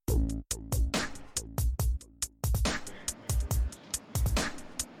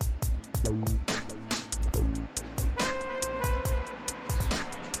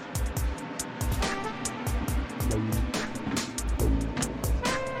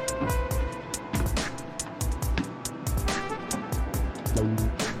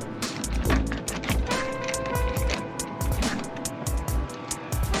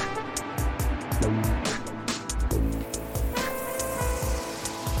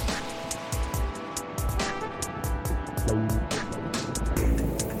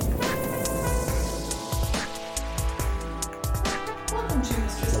Welcome to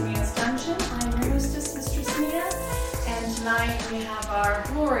Mistress Mia's Dungeon. I'm your hostess, Mistress Mia, and tonight we have our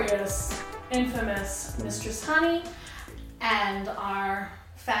glorious, infamous Mistress Honey and our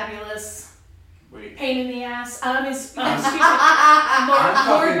fabulous pain in the ass. Excuse me, I'm Lord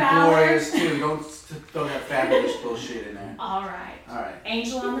fucking Ballard. glorious too. Don't have fabulous bullshit in there. All right.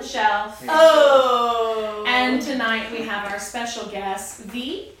 Angel on the shelf. Oh! And tonight we have our special guests,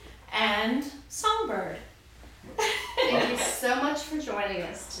 V and Songbird. Thank you so much for joining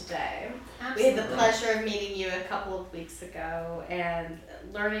us today. We had the pleasure of meeting you a couple of weeks ago and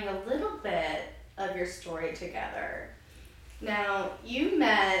learning a little bit of your story together. Now, you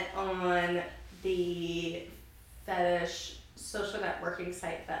met on the fetish social networking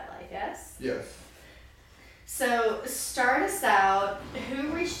site FetLife, yes? Yes. So, start us out. Who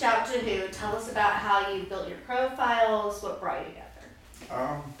reached out to who? Tell us about how you built your profiles, what brought you together.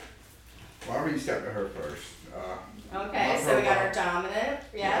 Well, I reached out to her first. Okay, my so we got our profile. dominant,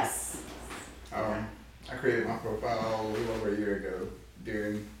 yes? I created my profile a little over a year ago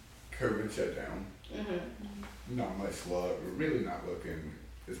during COVID shutdown. Mm-hmm. Not much luck, really not looking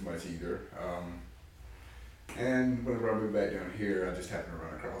as much either. And whenever I moved back down here, I just happened to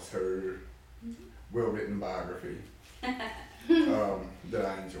run across her well-written biography that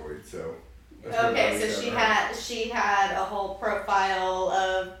I enjoyed. So. That's what I Okay, reached so out to her. she had a whole profile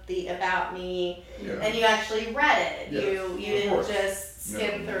of the About Me, Yeah. and you actually read it. Yes, You of didn't course. just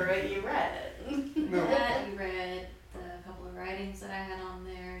skim No. through it, you read it. No. You read the couple of writings that I had on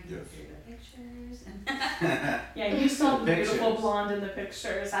there. You Yes. threw the pictures. And Yeah, you saw the beautiful Pictures. blonde in the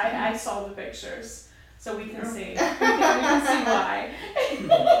pictures. I saw the pictures, so we can see. We can see why.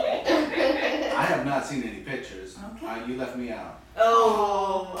 I have not seen any pictures. Okay. You left me out.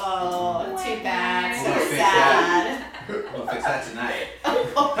 Oh, too bad. We'll So fix sad. We'll fix that tonight.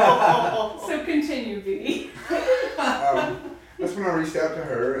 So continue, V. That's when I reached out to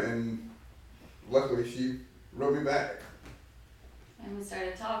her, and luckily she wrote me back. and we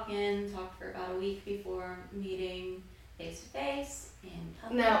started talking, talked for about a week before meeting face to face in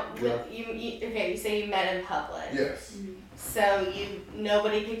public. No, Yeah. you say you met in public. Yes. Mhm. So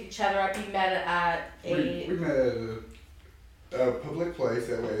nobody picked each other up. You met at We a. met at a public place.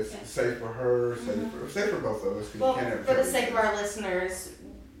 That way it's Yeah. safe for her, safe for both of us. 'Cause Well, you can't have for the trouble. sake of our listeners,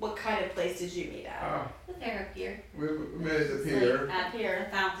 what kind of place did you meet at? The therapy. We met at the It's pier. like at Pier.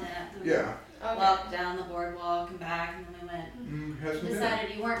 the fountain at the Yeah. Okay. walk down the boardwalk and back, and then we went. Had some dinner.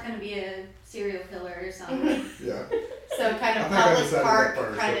 Decided you weren't going to be a serial killer or something. Yeah. So kind I of think I public decided park that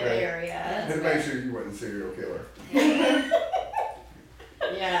first, kind of okay. area. Had to make sure you wasn't a serial killer.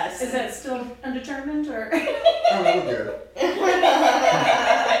 Yes. Is that still undetermined or? Oh, we're good.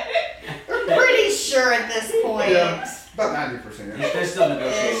 Pretty sure at this point. Yeah, about 90%. They're still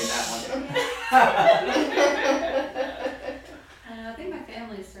negotiating that one. I think my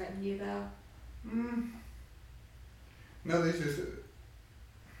family's threatened you though. No, they just.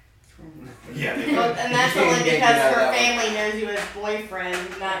 Yeah. Well, and that's You can't only get because out of her that one. family knows you as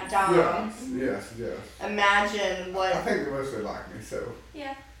boyfriend, not Dom. Yes. Imagine I what. think they mostly like me, so.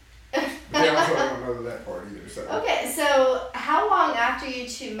 Yeah. They also don't know that part either, so. Okay, so how long after you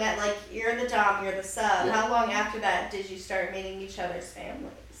two met, like you're the Dom, you're the sub, Yeah. how long after that did you start meeting each other's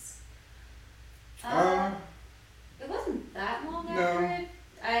families? It wasn't that long No. after it.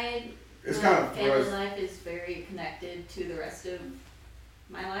 It's my kind of for family us. life is very connected to the rest of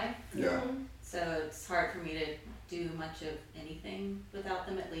my life, Yeah. so it's hard for me to do much of anything without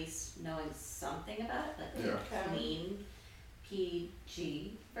them at least knowing something about it, like Yeah. a Okay. clean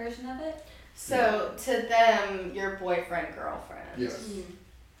PG version of it. So to them, your boyfriend, girlfriend. Yes.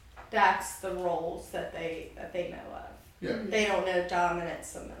 That's the roles that they know of. Yeah. They don't know dominant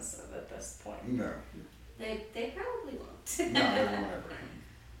submissive at this point. No. They probably won't. No, they won't ever.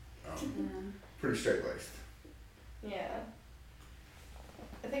 Pretty straight laced. Yeah.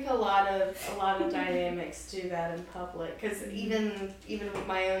 I think a lot of dynamics do that in public because even with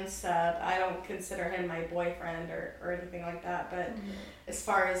my own sub, I don't consider him my boyfriend or anything like that. But as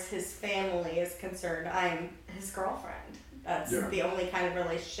far as his family is concerned, I'm his girlfriend. That's Yeah. the only kind of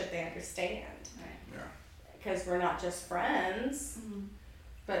relationship they understand Right. Yeah. because we're not just friends.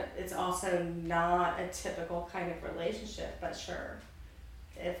 but it's also not a typical kind of relationship. But sure,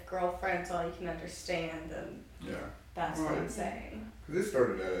 if girlfriend's all you can understand, then Yeah. that's what I'm Right. saying. Because it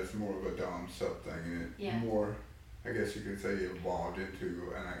started out as more of a dom sub thing, and it Yeah. more, I guess you could say, evolved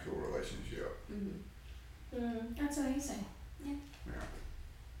into an actual relationship. That's amazing. Yeah. Yeah.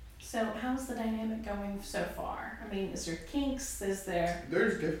 So how's the dynamic going so far? I mean, is there kinks? Is there?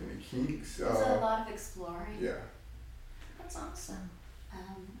 There's definitely kinks. There's a lot of exploring. Yeah. That's awesome.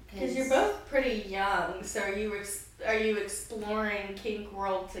 Because you're both pretty young, so are you exploring kink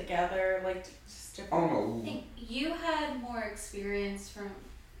world together, like just I different? don't I know. think you had more experience from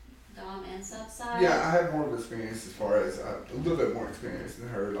Dom and Sub side. Yeah, I have more of experience as far as a little bit more experience than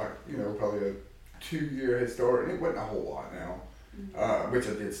her. Like, you know, probably a 2-year head start, and it wasn't a whole lot now. Which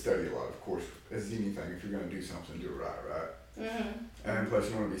I did study a lot, of course. As anything, if you're going to do something, do it right. And plus,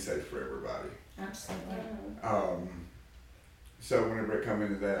 you want to be safe for everybody. Absolutely. So whenever it come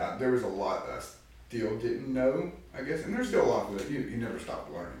into that, there was a lot that I still didn't know, I guess, and there's still a lot that you never stop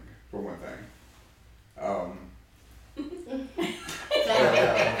learning, for one thing.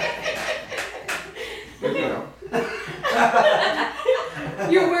 But, you know,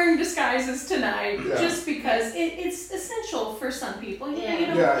 You're wearing disguises tonight Yeah. just because it's essential for some people. You know, you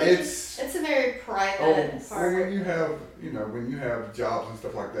don't. yeah, it's. It's a very Oh, private well, part. when you have, when you have jobs and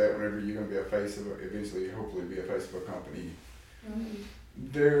stuff like that, whenever you're going to be a face of, eventually, hopefully be a face of a company,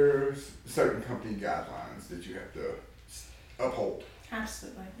 there's certain company guidelines that you have to uphold.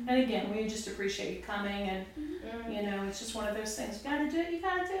 Absolutely. And again, we just appreciate you coming, and you know, it's just one of those things. You gotta do it. You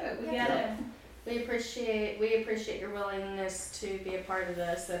gotta do it. We Yeah. get it. We appreciate your willingness to be a part of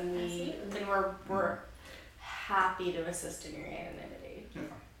this, and we're happy to assist in your anonymity. Yeah.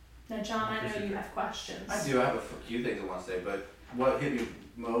 Now, John, I know you have questions. I do. I have a few things I want to say, but what hit me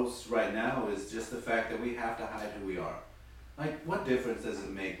most right now is just the fact that we have to hide who we are. Like, what difference does it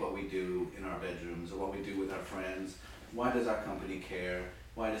make what we do in our bedrooms or what we do with our friends? Why does our company care?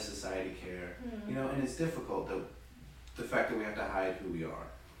 Why does society care? You know, and it's difficult, the fact that we have to hide who we are.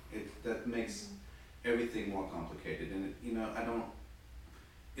 That makes everything more complicated. And,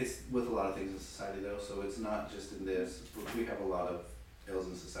 it's with a lot of things in society though, so it's not just in this. We have a lot of ills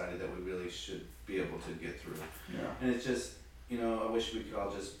in society that we really should be able to get through. Yeah. And it's just, I wish we could all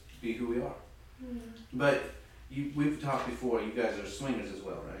just be who we are. But we've talked before, you guys are swingers as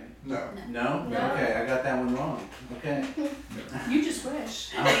well, right? No. No? No. Okay, I got that one wrong. Okay. You just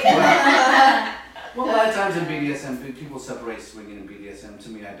wish. Well, a lot of times in BDSM, people separate swinging and BDSM. To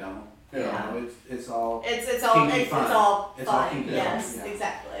me, I don't. Yeah. It's all. It's all Kinky it's fun. all It's all fun. kinky Yes, fun, yeah.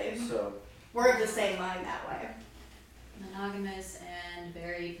 exactly. So. We're of the same mind that way. Monogamous and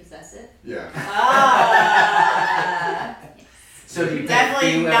very possessive. Yeah. Ah, So do you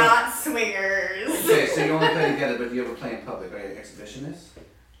definitely do you not swingers. Okay, so you only play together, but do you ever play in public? Are you exhibitionists?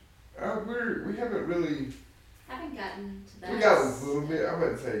 We haven't really. Haven't gotten to that. We got a little bit. I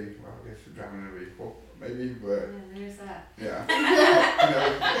wouldn't say. Well, I guess we're driving over equal, maybe, but Yeah, there's that. yeah.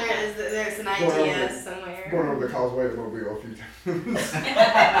 There's an Going idea over- somewhere. Going over the causeway a little bit a few times. But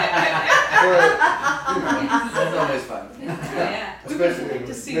That's always fun. Yeah. We would especially like in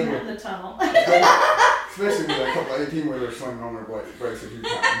to see the you middle, in the tunnel. especially with a couple of 18-wheelers slamming on their brakes a few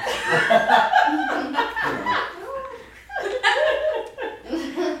times.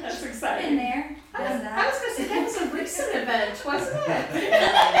 That's Been exciting. there. I Does was that. gonna say that was a recent event, wasn't it? Oh my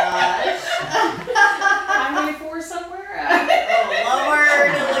gosh. Highway 4 somewhere. Oh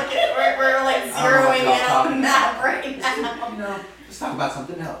Lord, look at we're like I don't know what zeroing y'all in on the talking map right now. Let's talk about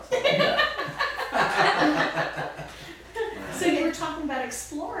something else. So you were talking about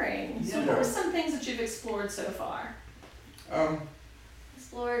exploring. So Yeah. what were some things that you've explored so far?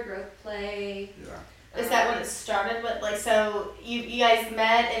 Explored rope play. Yeah. Is that what it started with? Like, so you guys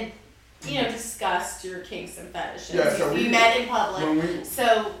met and discussed your kinks and fetishes. Yeah, so you we- met in public. When we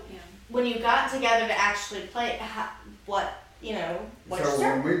So Yeah. when you got together to actually play, what'd you So start?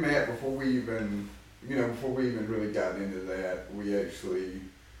 when we met, before we even really got into that, we actually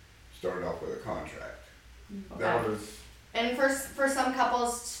started off with a contract. That Okay. was, And for some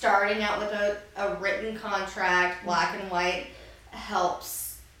couples, starting out with a written contract, black and white,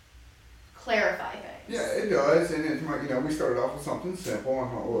 helps clarify things. yeah, it does, and it's we started off with something simple.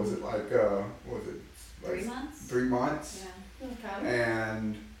 And what was it like? What was it? 3 months. 3 months. Yeah. Okay.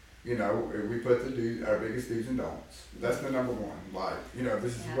 And we put our biggest do's and don'ts. That's the number one. Like,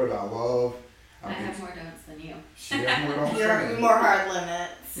 this is Yeah. what I love. I have more don'ts than you. She has more don'ts You're than me. more hard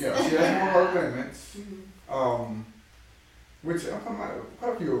limits. Yeah, she has more hard limits. Mm-hmm. Which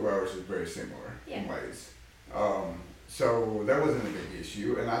quite a few of ours is very similar in Yeah. ways. So that wasn't a big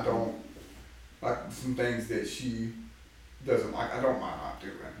issue, and I don't like some things that she doesn't like. I don't mind not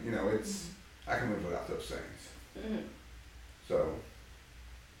doing. You know, it's I can live without those things. Mhm. So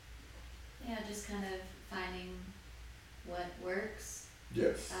Yeah, just kind of finding what works.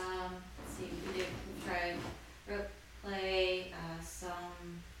 yes, Let's see, we tried rope play, some,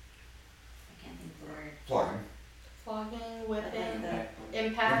 I can't think of the word. flogging. Flogging, whipping, Impact.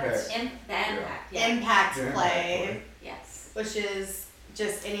 impact. The impact, yeah. Impact Yeah, play, Yes. which is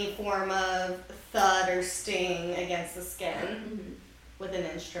just any form of thud or sting against the skin Mm-hmm. with an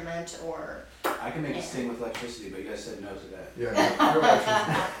instrument or. I can make a sting with electricity, but you guys said no to that. Yeah, no, I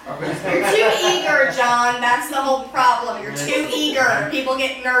think You're too eager, John. That's the whole problem. You're too eager. People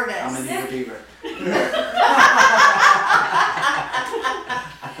get I'm nervous. an eager beaver.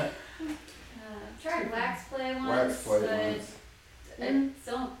 Tried wax play once. wax play but ones. I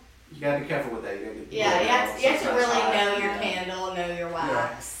still, You gotta be careful with that. You gotta get Yeah, you have to sometimes really hot. know your Yeah. candle, know your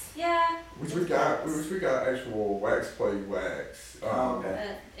wax. yeah. Which we got actual wax play wax. Oh,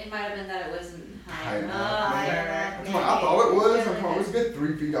 okay. It might have been that it wasn't high High enough. enough. high or- enough. That's what I thought it was. I thought it was a good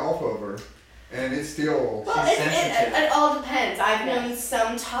 3 feet off of her, and it's still. Well, She's it sensitive. all depends. I've known Yes.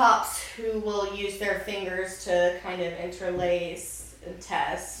 some tops who will use their fingers to kind of interlace and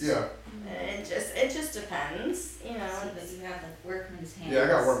test. Yeah, It just depends, you know. So that you have like workman's hands. yeah. I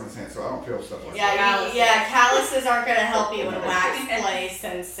got workman's hands, so I don't feel stuff like Yeah, that. yeah, calluses aren't gonna help you with a wax play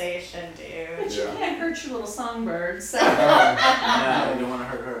sensation, dude. But you Yeah. can't hurt your little songbirds. So No, you don't want to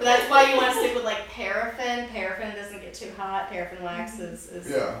hurt her. but that's why you want to stick with like paraffin. Paraffin doesn't get too hot. Paraffin wax is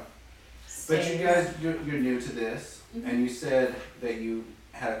Yeah, But you stays. guys, you're new to this, Mhm. and you said that you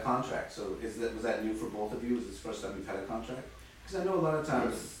had a contract. So was that new for both of you? Is this the first time you've had a contract? Because I know a lot of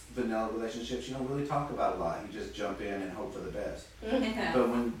times vanilla relationships, you don't really talk about a lot. You just jump in and hope for the best. Yeah. But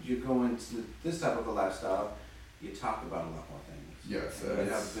when you go into this type of a lifestyle, you talk about a lot more things. yes. You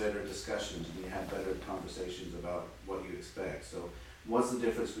have better discussions and you have better conversations about what you expect. So what's the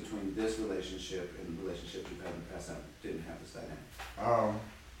difference between this relationship and the relationship you've had in the past that didn't have this dynamic?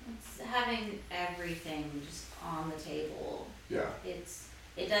 It's having everything just on the table. Yeah, It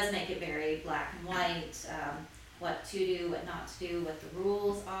does make it very black and white, what to do, what not to do, what the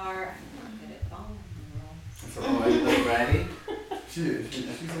rules are. I'm not good at following the rules. so Oh, are you like ready? she is. She's a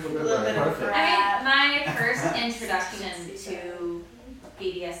little A bit little bit like of Perfect. I mean, my first introduction to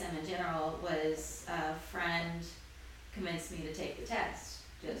BDSM in general was a friend convinced me to take the test.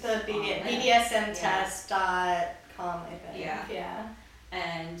 Just The online. BDSMtest.com, I think. Yeah. Yeah.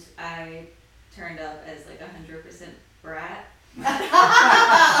 And I turned up as like 100% brat, 100%.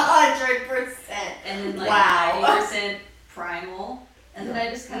 and then like Wow. 90% primal. And then I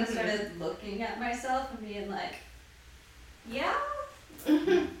just kind of Mhm. started looking at myself and being like, yeah,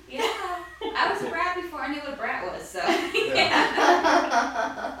 yeah. I was a brat before I knew what a brat was, so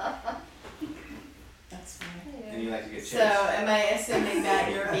yeah. That's funny. And you like to get chased. So, am I assuming that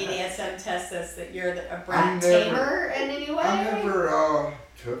your BDSM test says that you're a I brat never- tamer in any way? I never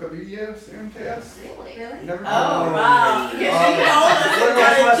took a BDSM test. Really? Never. Oh, wow. Because you Oh. told us Well, to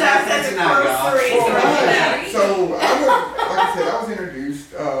that's go what's to happening Jeff's tonight, y'all. groceries. Well, Yeah. right. So I was, like I said, I was introduced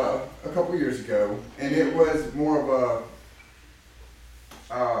a couple years ago, and it was more of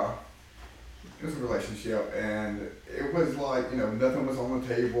it was a relationship, and it was like, nothing was on the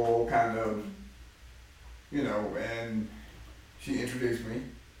table, kind of, and she introduced me,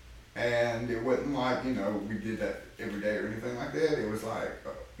 and it wasn't like, we did that every day or anything like that. It was like,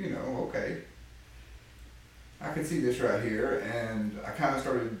 okay, I can see this right here, and I kind of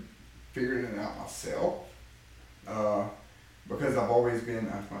started figuring it out myself, because I've always been,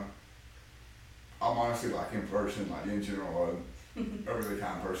 I'm honestly like in person, like in general, a really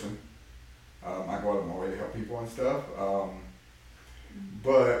kind person. I go out of my way to help people and stuff.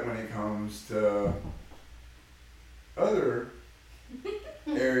 But when it comes to other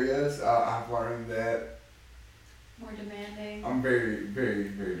areas, I've learned that More demanding. I'm very, very,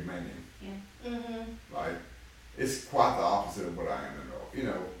 very demanding. Mm-hmm. Like, it's quite the opposite of what I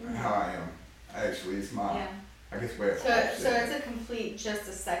am, how I am. Actually, it's my, Yeah. I guess, way of So it's a complete, just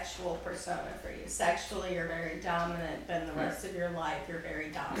a sexual persona for you. Sexually, you're very dominant, but in the rest of your life, you're very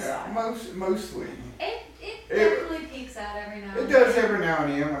docile. yeah, mostly. It definitely peaks out every now It and does then. every now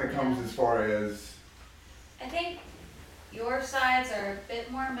and then when it comes as far as, I think your sides are a bit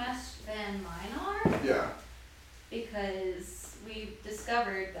more meshed than mine are, yeah, because we've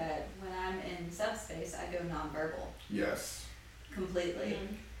discovered that when I'm in subspace, I go nonverbal yes. completely.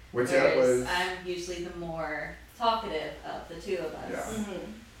 Mhm. Which that Whereas was, I'm usually the more talkative of the two of us. Yeah.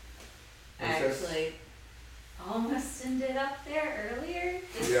 Mhm. I Which that's- actually almost ended up there earlier,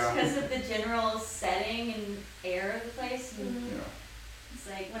 just Yeah. because of the general setting and air of the place. And Mhm. you know, it's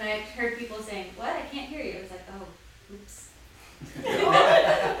like when I heard people saying, "What? I can't hear you." I was like, "Oh, oops." And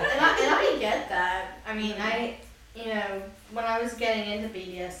I get that. I mean, when I was getting into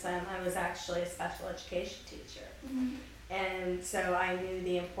BDSM, I was actually a special education teacher. And so I knew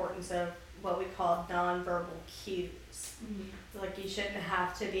the importance of what we call nonverbal cues. Like you shouldn't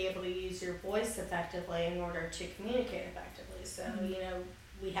have to be able to use your voice effectively in order to communicate effectively. So,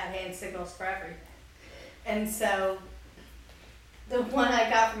 we have hand signals for everything. And so the one I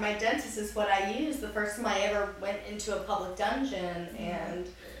got from my dentist is what I used the first time I ever went into a public dungeon. And,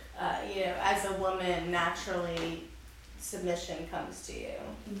 as a woman, naturally submission comes to you.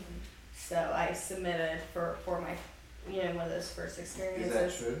 So I submitted for my, one of those first experiences. Is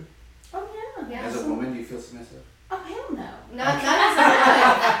that true? Oh yeah. As a woman, do you feel submissive? Oh hell no. Not as a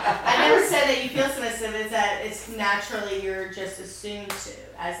woman. I never said that you feel submissive. It's that it's naturally you're just assumed to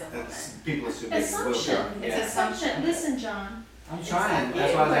as a woman. People assume they will. Assumption. It's assumption. Listen, John. I'm trying. Exactly.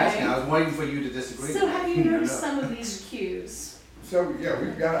 That's why I was asking. I was waiting for you to disagree. So have you noticed some of these cues? So yeah,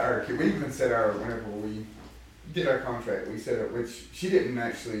 we've got our. We even set our whenever we did our contract, we set it, which she didn't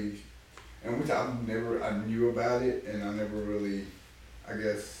actually, and which I knew about it, and I never really, I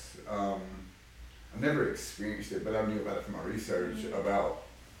guess, I never experienced it, but I knew about it from my research about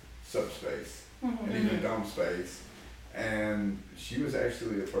subspace and even dome space, and she was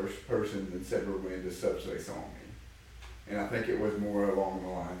actually the first person that said we're going into subspace on me, and I think it was more along the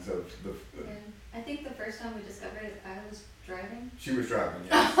lines of the I think the first time we discovered it, I was driving. she was driving,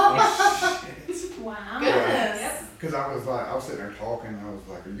 yeah. Oh, shit. Wow. Goodness. Because I was sitting there talking, and I was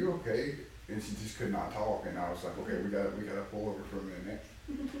like, "Are you okay?" And she just could not talk, and I was like, "Okay, we gotta pull over for a minute."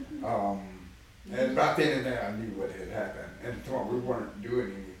 And right then and there, I knew what had happened, and we weren't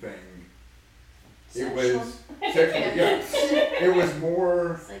doing anything. It was sexual, yeah. It was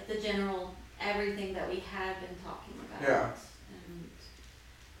more, It's like the general everything that we had been talking about. Yeah. And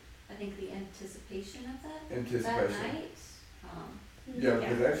I think the anticipation of that anticipation. night. Yeah,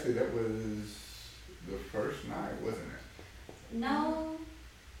 because actually that was the first night, wasn't it? No.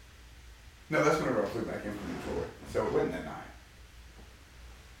 No, that's whenever I flew back in from Detroit. So it wasn't that night.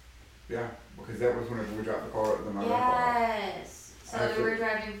 Yeah, because that was whenever we dropped the car at the Magnolia Car. Yes. So we Actually- were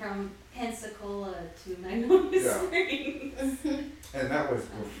driving from Pensacola to Magnolia Yeah. Springs. And that was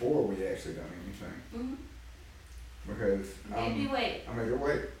before we actually done anything. Because Made me wait I made her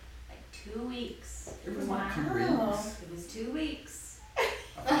wait. like 2 weeks. It was like 2 Wow. weeks. It was 2 weeks.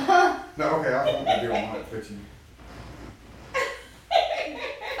 No, okay, I was wanting to do a month, but you.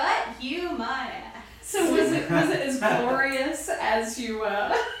 But you, Maya. So was it as glorious as you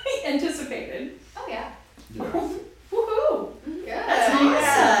anticipated? Oh yeah. Yes. Woohoo! Good. That's awesome.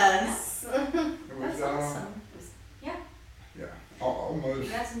 Yes. It was, That's awesome. yeah, almost. We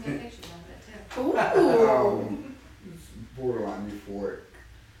got some good pictures of it too. Ooh. It's borderline euphoric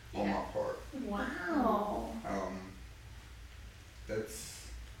on my part. Wow. That's,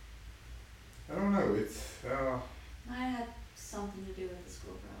 I don't know, it's, Maya had something to do with the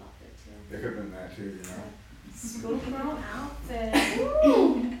schoolgirl outfit too. it could have been that too, you know. Schoolgirl outfit.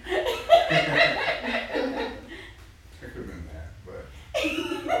 Ooh. It could have been that, but.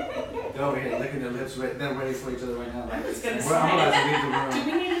 They're over here licking their lips. They're ready for each other right now. I was gonna Well, I'm about to leave the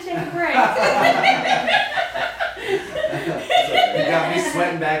Do room. we need to take a break? You got me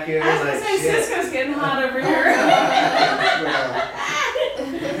sweating back here. I was gonna Like say shit. Cisco's getting hot over here.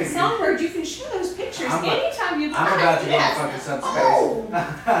 Well, Songbird, you can share those pictures I'm anytime you'd like. I'm about to go to Yes. fucking subspace. Oh,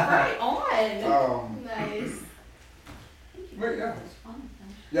 right on. Nice. but yeah, It was fun.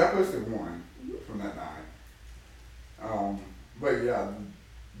 yeah, I posted one from that night. But yeah,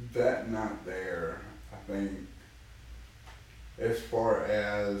 that night there, I think, as far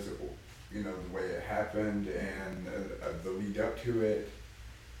as, you know, the way it happened and the lead up to it,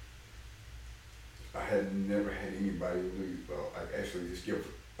 I had never had anybody actually just give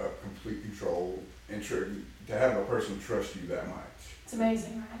up complete control and to have a person trust you that much. It's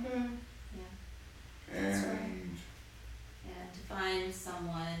amazing, right? Yeah. And That's right. And to find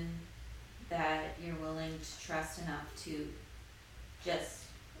someone that you're willing to trust enough to just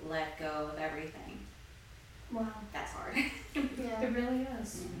let go of everything. Wow. That's hard. Yeah. It really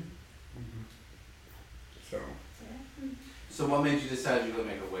is. so, So what made you decide you were gonna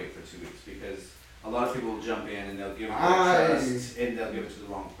make her wait for 2 weeks? Because a lot of people will jump in and they'll give it I- their trust and they'll give it to the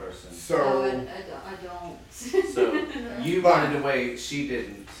wrong person. Oh, so, I don't. So you wanted to wait, she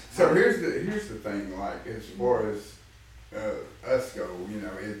didn't. so here's the thing, like, as far as us go, you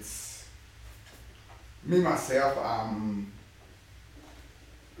know, it's me myself, I'm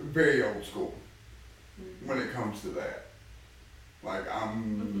very old school when it comes to that. Like,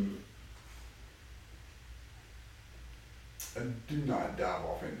 I do not dive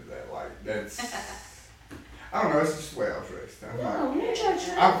off into that. Like, that's, I don't know, it's just the way I was raised. Oh, no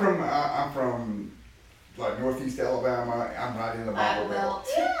judgment. I'm from like northeast Alabama. I'm right in the Bible Belt.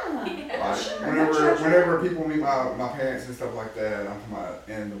 Yeah. Like, Sure, no whenever judgment. people meet my parents and stuff like that, I'm talking about,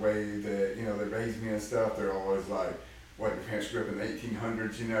 and the way that they raised me and stuff, they're always like, "What, your parents grew up in the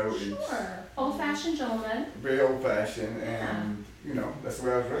 1800s?" It's Sure. Old-fashioned gentleman. very old fashioned, and that's the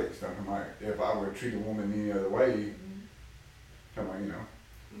way I was raised. I'm like, if I would treat a woman any other way, come on,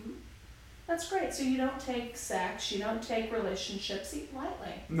 That's great. So you don't take sex, you don't take relationships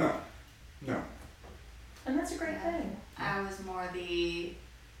lightly. no, And that's a great Yeah. thing. I was more the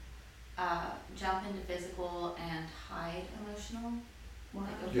jump into physical and hide emotional, Wow.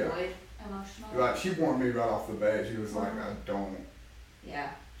 like Yeah. avoid emotional. like she warned me right off the bat. She was like, I don't.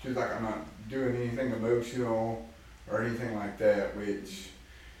 Yeah. She was like, I'm not doing anything emotional or anything like that, which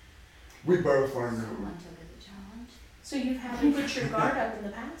we both learned. Someone took it as a challenge. So you've had to put your guard up in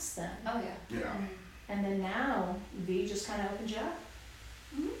the past then. Oh yeah. Yeah, And then now, V just kind of opened you up.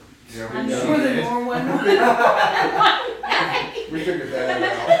 yeah, I'm we, sure that more women. we figured that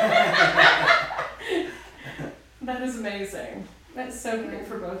out. That is amazing. That's so great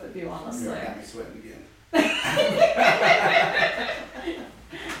for both of you, honestly. Got me sweating again.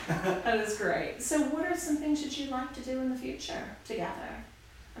 That is great. So what are some things that you'd like to do in the future together?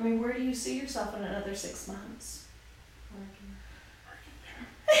 I mean, where do you see yourself in another 6 months?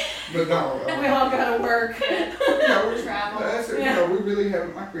 But no, We all gotta work. we Travel. That's it. Yeah. We really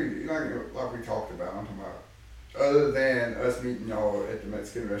haven't like we talked about. I'm talking about other than us meeting y'all at the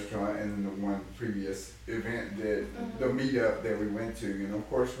Mexican restaurant and the one previous event that the meetup that we went to. Of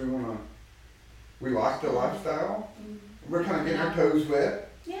course we like the lifestyle. We're kind of getting our toes wet.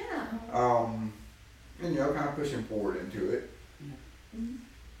 Yeah. And kind of pushing forward into it.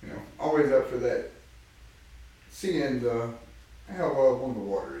 Always up for that. Seeing how warm the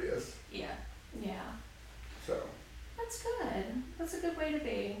water is. Yeah. Yeah. So. That's good. That's a good way to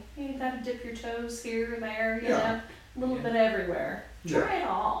be. You gotta dip your toes here or there, you Yeah. know, a little bit everywhere. Yeah. Try it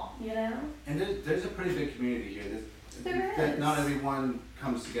all, And there's a pretty big community here. There that is. Not everyone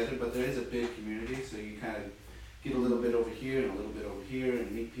comes together, but there is a big community, so you kind of get a little bit over here and a little bit over here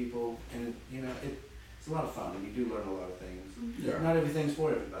and meet people, and it's a lot of fun, and you do learn a lot of things. Yeah. Not everything's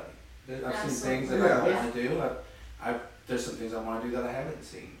for everybody. I've seen things that Absolutely. I want to do. There's some things I want to do that I haven't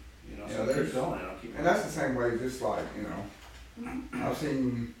seen. So I'll there's- keep going and I'll keep And that's the same way, just like, I've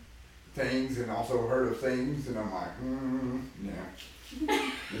seen things and also heard of things, and I'm like, I'm not,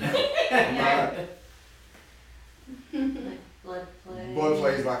 Like blood play. blood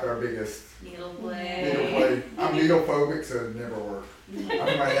play is like our biggest Needle needle play. play. I'm needle phobic, so it never worked. I think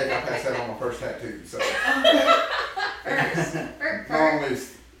I passed that on my first tattoo, so.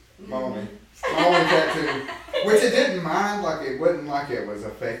 My only tattoo. Which it didn't mind, like it wasn't like it was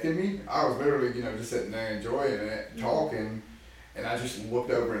affecting me. I was literally, just sitting there enjoying it, talking, and I just looked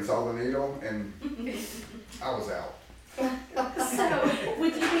over and saw the needle, and I was out. So,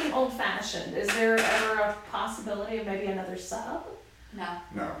 with you being old-fashioned, is there ever a possibility of maybe another sub? No.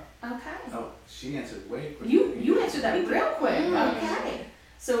 No. Okay. Oh, she answered way quicker. You answered that real quick. Mm. Okay.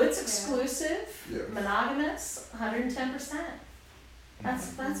 So it's exclusive, Yeah. monogamous, 110%.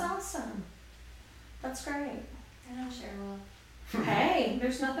 That's awesome. That's great. I know Cheryl. Hey,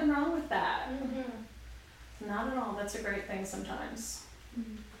 there's nothing wrong with that. Mm-hmm. Not at all. That's a great thing sometimes.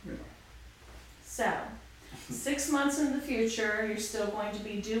 Yeah. So, 6 months in the future, you're still going to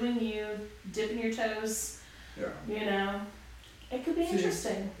be doing you, dipping your toes, Yeah. It could be See,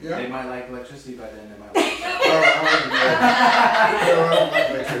 interesting. Yeah. They might like electricity by then. They might like I don't like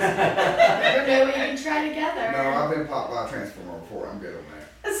electricity. Never know what you can try together. No, I've been popped by a transformer before. I'm good on that.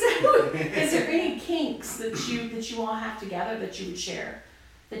 So, is there any kinks that you all have together that you would share,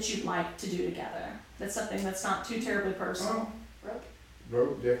 that you'd like to do together? That's something that's not too terribly personal.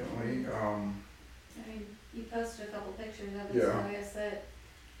 Rope definitely. I mean, you posted a couple pictures of it, Yeah. so I guess that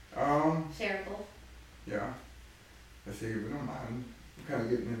shareable. Yeah. Let's see, we don't mind. We're kind of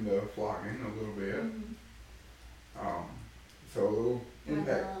getting into flogging a little bit. So a little Moving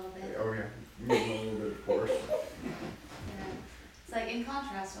impact. a little bit. Oh yeah, moving a little bit, of course. Yeah. It's like in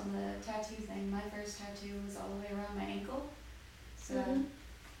contrast on the tattoo thing, my first tattoo was all the way around my ankle. So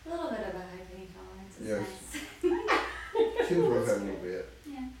a little bit of a high pain tolerance is Yes. nice. She was that a little bit.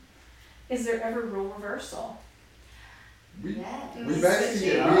 Yeah. Is there ever role reversal? We Yeah. We've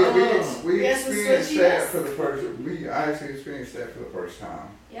actually Oh. we Yes, the experienced that switchiness. for the first. I actually experienced that for the first time.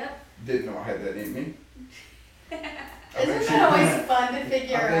 Yep. Didn't know I had that in me. Isn't that always fun to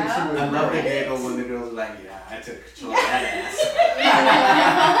figure I think she out? was I love the Right? giggle when the girls are like, yeah, I took control of that ass.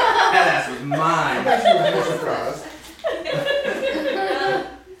 That ass was I mine. think she was more surprised.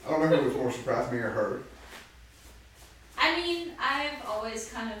 I don't know who was more surprised, me or her. I mean, I've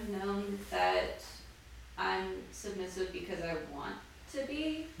always kind of known that I'm submissive because I want to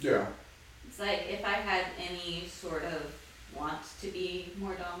be. Yeah. It's like if I had any sort of want to be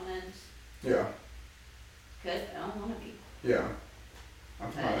more dominant, Yeah. good, I don't want to be. Yeah.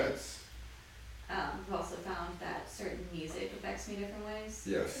 I'm fine. That's I've also found that certain music affects me different ways.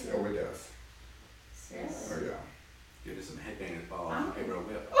 yes. Oh, it does. Seriously. Oh yeah. Give it some headbangers ball and give her a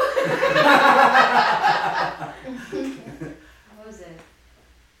whip. What was it?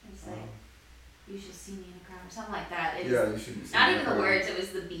 It's like, you should see me in a crowd or something like that. It was Yeah, you shouldn't. see not me even the cry. words, it was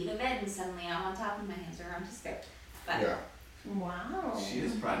the beat of it, and suddenly I'm on top of my hands around to script. But Yeah. Wow. She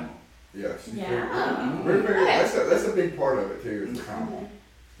is primal. Yeah. She's Yeah. Very, very, that's a big part of it too. Is the primal.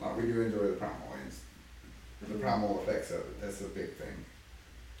 Like we do enjoy the primal and the primal effects of it. That's a big thing.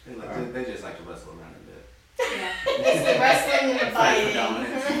 They just like to wrestle around a bit. yeah, It's the wrestling and the Fight for fighting.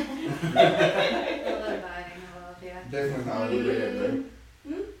 dominance. a little biting, I love, yeah. Definitely not in the bed though.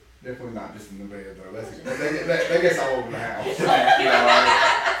 Hmm? Definitely not just in the bed though. That gets all over the house.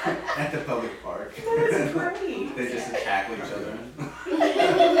 At the public park. That's great. They just tackle each other.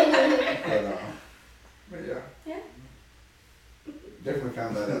 But yeah. Yeah. Definitely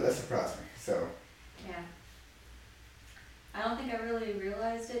found that out. That surprised me. So Yeah. I don't think I really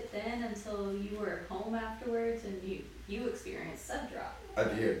realized it then until you were home afterwards and you experienced sub drop. I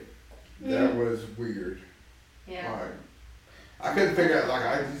did. That was weird. Yeah. Like, I couldn't figure out,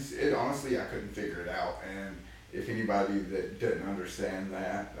 honestly, I couldn't figure it out. And if anybody that doesn't understand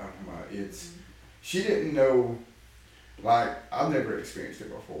that, I'm talking about, she didn't know, like, I've never experienced it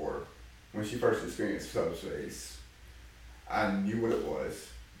before. When she first experienced subspace, I knew what it was,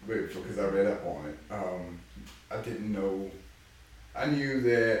 because I read up on it. I didn't know, I knew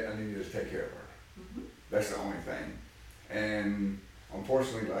that I needed to take care of her. Mm-hmm. That's the only thing. And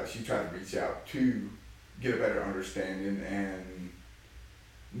unfortunately, like, she tried to reach out to get a better understanding, and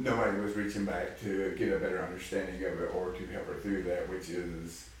nobody was reaching back to get a better understanding of it or to help her through that, which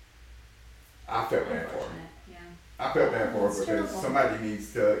is, I felt bad for her. Unfortunate, yeah. I felt bad for her That's because terrible. somebody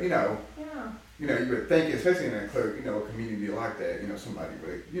needs to, Yeah. you would think, especially in a community like that, somebody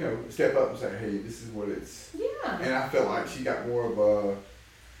would, step up and say, hey, this is what it's. Yeah. And I felt like she got more of a,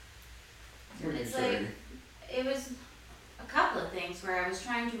 what do you It's say? like, it was a couple of things where I was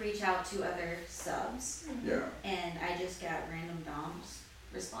trying to reach out to other subs Yeah, and I just got random DOMs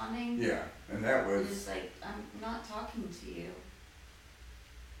responding. yeah, and that It was, was like, I'm not talking to you.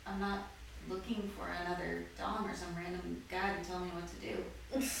 I'm not looking for another Dom or some random guy to tell me what to do.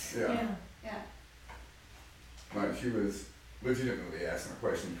 yeah, Yeah. like she was legitimately asking a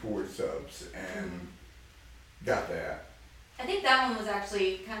question towards subs and got that. I think that one was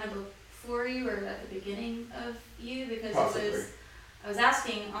actually kind of before you or at the beginning of you because Possibly. I was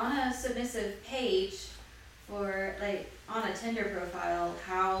asking on a submissive page for like on a Tinder profile,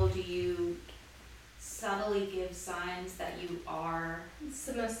 how do you subtly give signs that you are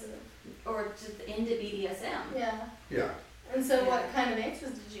Submissive. or just into BDSM? Yeah. Yeah, And so what kind of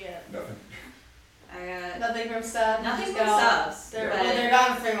answers did you get? nothing. I got Nothing from subs? nothing Just from go, subs. They're, but well, they're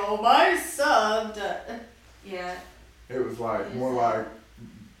not saying, oh, my subbed. yeah. It was like, It more was like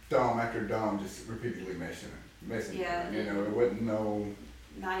Dom after Dom just repeatedly messing Yeah, with her, it wasn't no,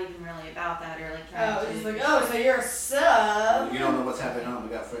 Not even really about that or like trying Oh, to. it's like, oh, so you're a sub. You don't know what's happening on. We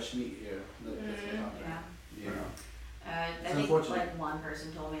got fresh meat here. Look, that's what happened. Yeah. Yeah. I It's think unfortunate. like one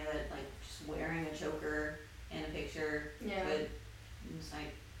person told me that like just wearing a choker in a picture Yeah. would. It's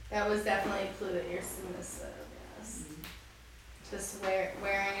like. That was definitely a clue that you're submissive, yes. Just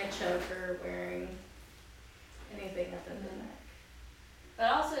wearing a choker, wearing anything up in the neck.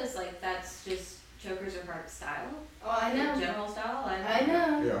 But also it's like that's just chokers are part of style. Oh, I know. General style. I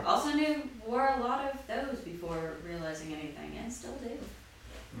know. yeah. Also wore a lot of those before realizing anything and still do.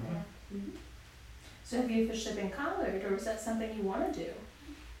 Mhm. So have you officially been collared, or is that something you want to do?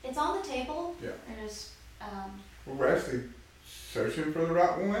 It's on the table. Yeah. I just Well, we're actually searching for the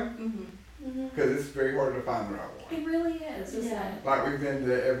right one, Mm-hmm. because it's very hard to find the right one. It really is, isn't Yeah. it? Like, we've been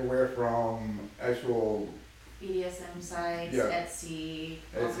to everywhere from actual, BDSM sites, Yeah. Etsy,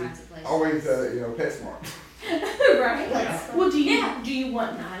 all Etsy. kinds of places. always, PetSmart. Right? Yeah. Well, do you Yeah.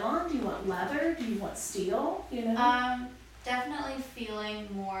 want nylon? Do you want leather? Do you want steel? You know? Definitely feeling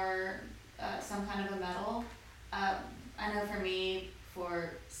more some kind of a metal. I know for me,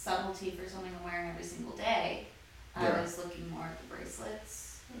 for subtlety for something I'm wearing every single day, Yeah. I was looking more at the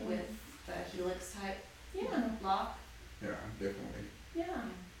bracelets with the helix type yeah. lock. Yeah, definitely. Yeah.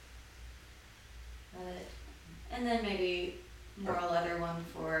 But, and then maybe more a leather one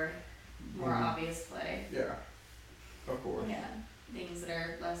for more Mhm. obvious play. Yeah, of course. Yeah, things that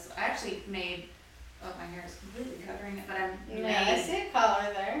are less. I actually made oh, my hair is completely covering it, but I'm Yeah, I see a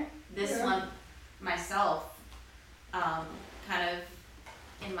collar there. this Yeah. one myself, kind of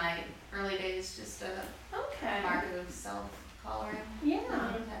in my early days, just a Okay. mark of self-coloring Yeah.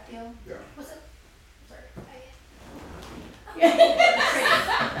 that deal. Yeah. What's it? Sorry.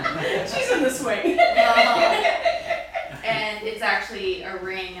 She's in the swing. And it's actually a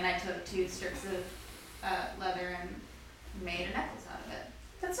ring, and I took 2 strips of leather and made a necklace out of it.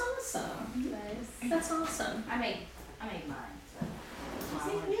 That's awesome. Nice. That's awesome. I made mine. So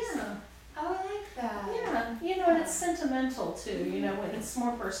Yeah. Oh, I like that. Yeah. You know, and it's sentimental too, you know, when it's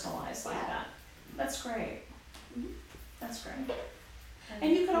more personalized like that. That's great. Mhm. That's great.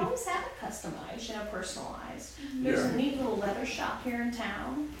 And you can always have it customized, you know, personalized. There's Yeah. a neat little leather shop here in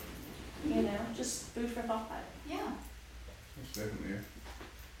town. You know, just food for thought. Yeah. That's definitely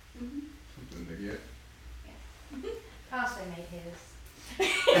Mhm. something to get. Cosplay made his.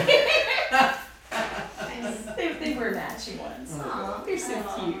 They were matching ones. Aw. They're so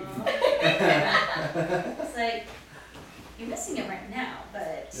cute. It's like you're missing it right now,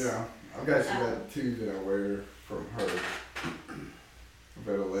 but Yeah, I've actually got 2 that I wear from her. I've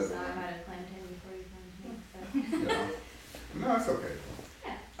got a so leather I one. might have claimed him before you claimed me. So. Yeah. No, it's okay.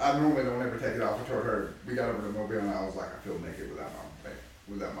 Yeah. I normally don't ever take it off. I told her, we got over to Mobile and I was like, I feel naked without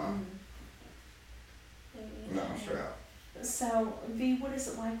my strap. So, V, what is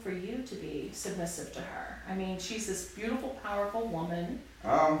it like for you to be submissive to her? I mean, she's this beautiful, powerful woman.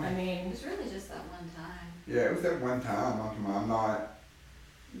 I It mean, was really just that one time. Yeah, it was that one time. I'm not,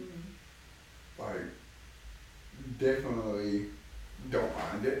 like, definitely don't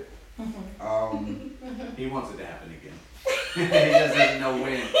mind it. He wants it to happen again. He just doesn't know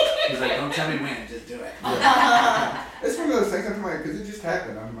when. He's like, don't tell me when, just do it. Yeah. It's one of those things, I'm like, because it just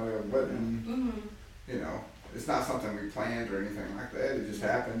happened. I'm like, it wasn't, Mm-hmm. you know, it's not something we planned or anything like that. It just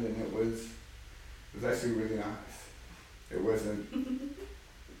happened, and it was actually really nice. It wasn't,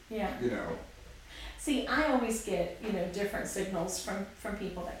 yeah. you know, See, I always get, you know, different signals from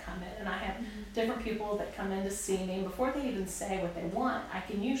people that come in, and I have different people that come in to see me. Before they even say what they want, I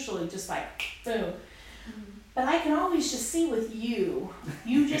can usually just like, boom. But I can always just see with you,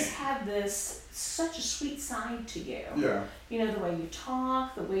 you just have this, such a sweet side to you. yeah. You know, the way you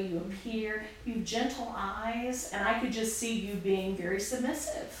talk, the way you appear, you have gentle eyes, and I could just see you being very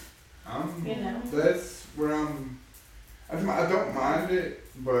submissive, you know? That's where I don't mind it,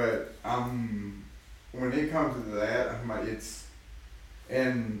 but when it comes to that, I'm like, it's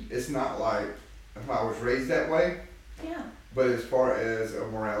not like I was raised that way, Yeah. but as far as a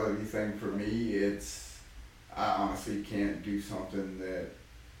morality thing for me, I honestly can't do something that,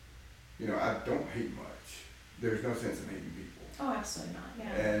 you know, I don't hate much. There's no sense in hating people. Oh, absolutely not,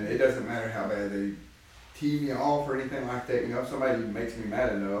 yeah. And it doesn't matter how bad they tee me off or anything like that. You know, if somebody makes me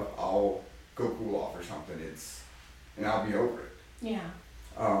mad enough, I'll go cool off or something. And I'll be over it. Yeah.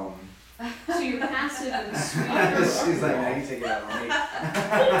 Um, So you're passive and sweet. She's like, now you take it out on me.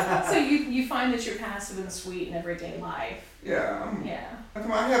 So you find that you're passive and sweet in everyday life. yeah, Yeah. I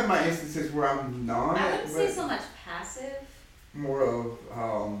have my instances where I'm not, I wouldn't say but so much passive. more of,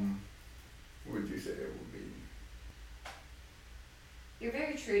 what would you say it would be? You're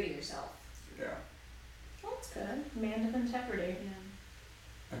very true to yourself. Yeah. Well, that's good. Man of integrity.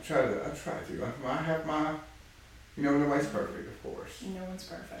 Yeah. I try to. I have my, you know, nobody's perfect, of course. No one's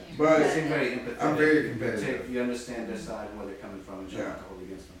perfect. You But seem very empathetic. I'm very competitive. You understand their side and where they're coming from and try not to hold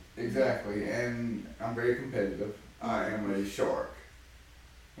against them. Exactly, and I'm very competitive. I am a shark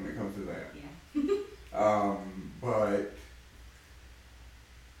when it comes to that. Yeah. But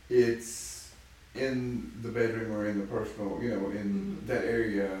it's in the bedroom or in the personal, you know, in that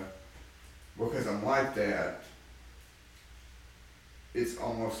area, because I'm like that, it's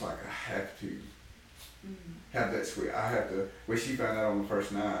almost like I have to have that sweet. I have to, which she found out on the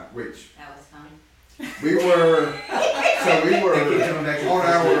first night, which That was funny. we were, so we were They keep coming back to the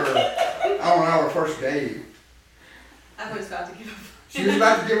on our first date. I was about to give up. She was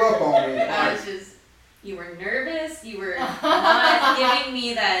about to give up on me. I was just, you were nervous, you were not giving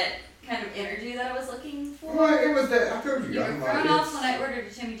me that kind of energy that I was looking for. Well, it was that, I told you. You were I'm thrown like, off when I ordered a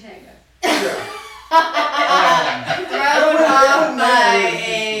chimichanga. Yeah. Thrown off by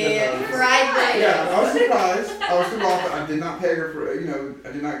a fried rice. Yeah, I was surprised. I was surprised. I did not pay her for, you know,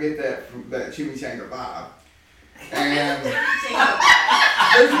 I did not get that from that chimichanga vibe. And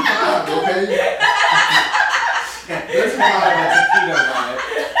there's a vibe, okay? There's a vibe. It's a keto vibe.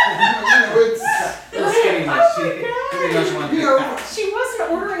 You know, it's, It's skinniness. She doesn't want to you get know, fat. She wasn't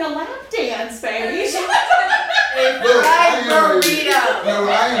ordering a lap dance, baby. look, Fried burrito. no,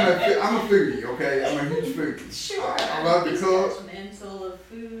 I'm a foodie, okay? I'm a huge foodie. Sure. I love to cook. Judgmental of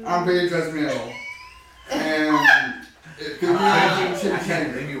food. I'm very judgmental. It could be a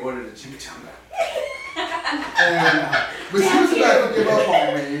chimichanga. Maybe you ordered a chimichanga. But she was about to give up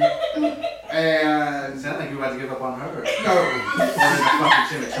on me. And It sounded like you were about to give up on her. no, Ordering a fucking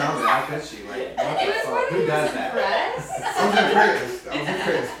chimichanga. How could she? Like, what the fuck? Who does that? I was impressed. I was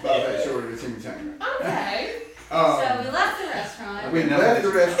impressed by that she ordered a chimichanga. Okay. So we left the restaurant. We left the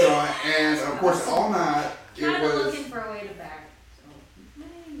restaurant, and of course, all night it Kind of was. looking for a way to back. So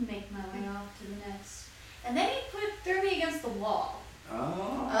I make my way off to the next. And then he threw me against the wall.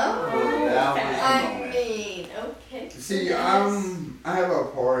 Oh, that was the I moment. mean, okay. See, I have a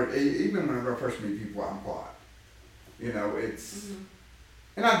part. Even whenever I first meet people, I'm quiet. You know, it's,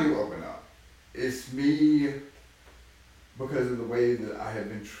 and I do open up. It's me because of the way that I have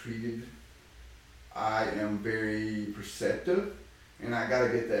been treated. I am very perceptive, and I gotta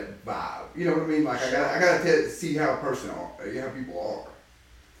get that vibe. You know what I mean? Like I gotta see how how people are.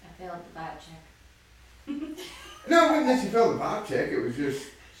 I failed the vibe check. No, it wasn't that she failed the vibe check. It was just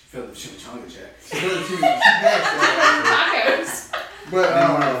She filled the chimichanga check. she passed that. Tacos. But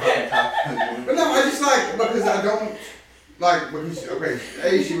no, I just like because I don't like because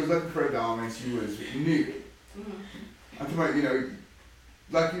okay, she was looking for a dom and she was new. I'm talking about, you know,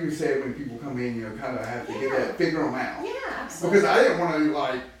 like you said, when people come in, you know, kind of have to get that, figure them out. Yeah, absolutely. Because I didn't want to,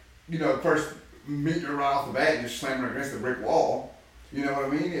 like, you know, first meet her right off the bat and just slam her against the brick wall. You know what I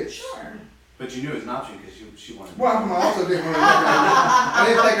mean? It's, Sure. But you knew it was an option because she wanted. well, I also didn't want to. I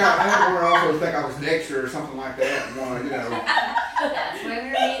didn't want her also to think I was Dexter or something like that. And want to, you know, That's why we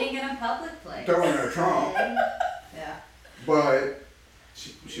were meeting in a public place. throw her in a trunk. Yeah. But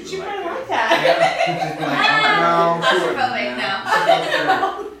She She would might like like it. that. no, she wouldn't. Claustrophobic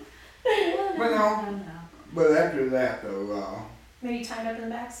now. But no. But after that, though, Maybe tied up in the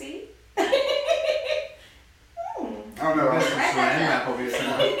back seat. I don't know. There's some saran wrap over here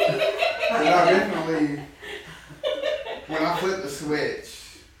somewhere. But no, definitely, when I flipped the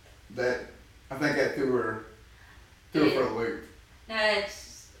switch, that I think that threw her for a loop. No,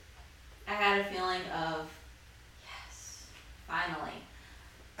 I had a feeling of, yes, finally.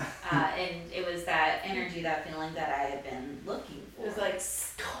 And it was that energy, that feeling that I had been looking for. It was like,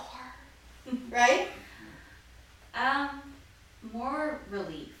 score. Right? More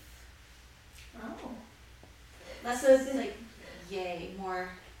relief. Oh. Less So like, yay, more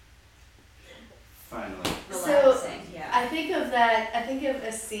Finally. relaxing, yeah. I think of that. I think of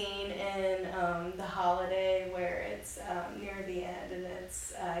a scene in The Holiday where it's near the end, and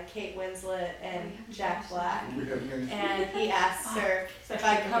it's Kate Winslet and Jack Black, We haven't finished. and he asks her, "If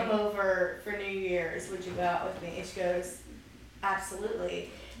I come over for New Year's, would you go out with me?" And she goes, "Absolutely."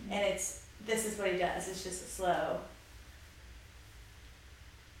 And this is what he does. It's just a slow.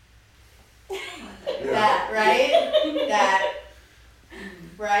 That right? That.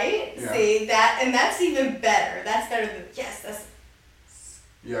 Right? Yeah. See that, and that's even better. That's better than yes. That's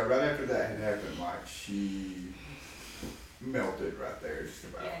Yeah, right after that had happened, like she melted right there, just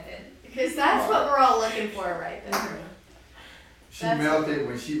about. Yeah, I did. because that's what we're all looking for right there. She That's- melted.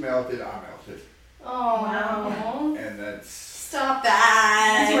 When she melted, I melted, Oh, Wow. and that's. stop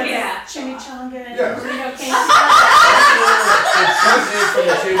that! That's where Yeah. the chimichanga and Yeah. burrito came It's something from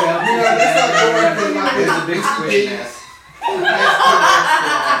the two mountains. You know, that's not going to like It's this a big squish mess.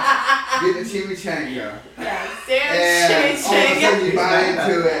 Get the chimichanga, Yeah, and all of a chimichanga. sudden you bite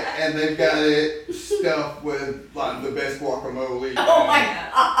into it, and they've got it stuffed with like the best guacamole. Oh my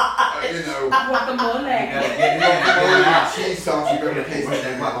and, you know, You gotta guacamole. get in there and guacamole get it out. and cheese sauce you've ever tasted. Where's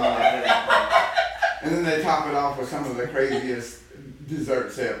that in your life. guacamole? And then they top it off with some of the craziest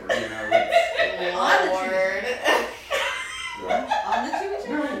desserts ever. You know. It's, Lord. On the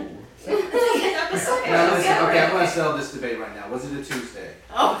chimichanga? no. Now listen, okay, I'm gonna settle this debate right now. Was it a Tuesday?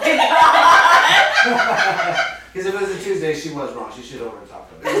 Oh my God. Because if it was a Tuesday, she was wrong. She should order a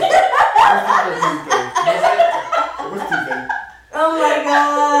taco. It was Tuesday. Oh my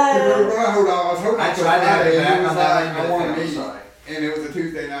God. Hold on, I was hoping I for tried to have Friday, it and back it was on that like, line, I but want I'm to eat, sorry. and it was a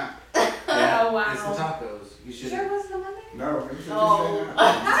Tuesday night. Yeah, Oh, wow. it's the tacos. You should. Sure wasn't a Monday? No, it was a Tuesday Oh.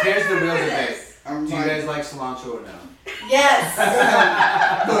 night. Here's the real debate. I'm Do you like, guys like cilantro or no? Yes.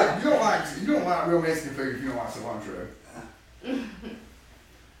 look, you don't like real Mexican food if you don't like cilantro.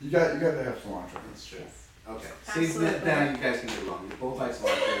 You got to have cilantro. That's true. Yes. Okay. See, Absolutely. now you guys can get along. You both like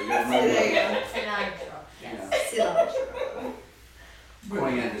cilantro. You have There you no go. Cilantro, yes. Cilantro.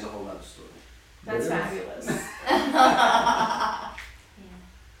 Coriander's a whole other story. That's Yeah. fabulous.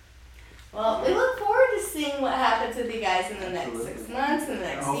 Well, we look forward to seeing what happens with you guys in the next Absolutely. 6 months and the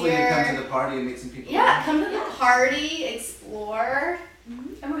next Hopefully you year. come to the party and meet some people. Yeah, come to the party, explore.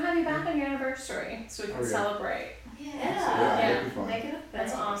 And we'll have you back on your anniversary so we can Oh, yeah. celebrate. Yeah. Yeah, that'd be fun. Make it a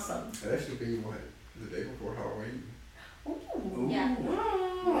That's thing. awesome. That should be what, the day before Halloween. Ooh. Yeah.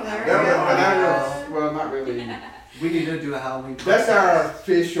 Oh, there That we was, well, not really. We need to do a Halloween. That's podcast. our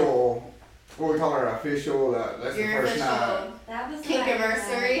official, what we call our official, that's the Your first night. official That was the kink night of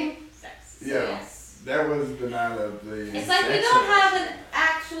anniversary. sex. Yeah. Yes. That was the night of the. It's like we Sex don't is- have an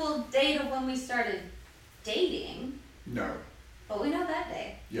actual date of when we started dating, No, but we know that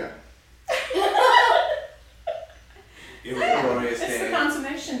day. yeah. It was a glorious It's the day.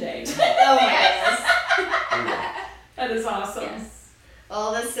 consummation date. Oh my goodness. Yeah. That is awesome. Yes.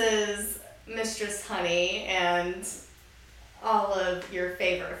 Well, this is Mistress Honey and all of your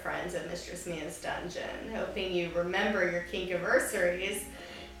favorite friends at Mistress Mia's Dungeon. Hoping you remember your kink anniversaries,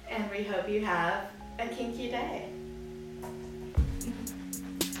 and we hope you have a kinky day.